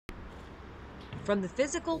From the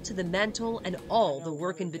physical to the mental and all the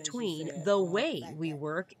work in between, the way we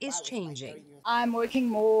work is changing. I'm working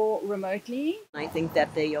more remotely. I think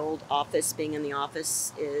that the old office, being in the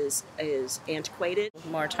office, is antiquated.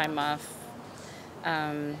 More time off,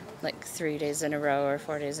 like 3 days in a row or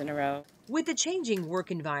 4 days in a row. With the changing work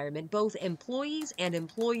environment, both employees and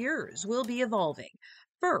employers will be evolving.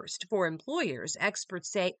 First, for employers,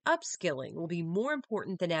 experts say upskilling will be more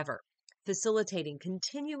important than ever. Facilitating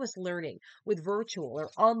continuous learning with virtual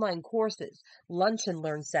or online courses, lunch and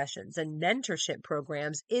learn sessions, and mentorship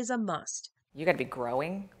programs is a must. You got to be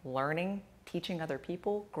growing, learning, teaching other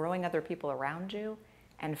people, growing other people around you,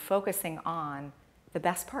 and focusing on the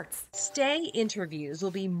best parts. Stay interviews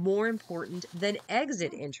will be more important than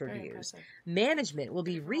exit interviews. Management will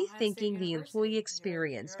be rethinking the employee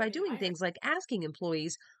experience by doing things like asking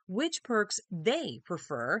employees which perks they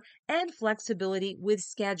prefer, and flexibility with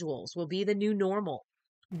schedules will be the new normal.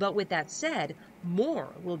 But with that said,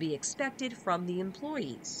 more will be expected from the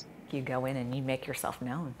employees. You go in and you make yourself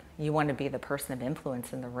known. You want to be the person of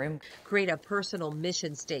influence in the room. Create a personal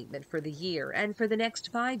mission statement for the year and for the next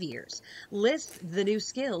 5 years. List the new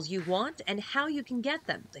skills you want and how you can get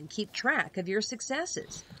them, and keep track of your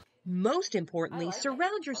successes. Most importantly,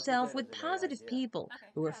 surround yourself with positive people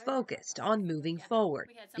who are focused on moving forward.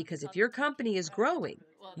 Because if your company is growing,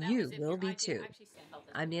 you will be too.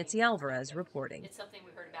 I'm Nancy Alvarez reporting.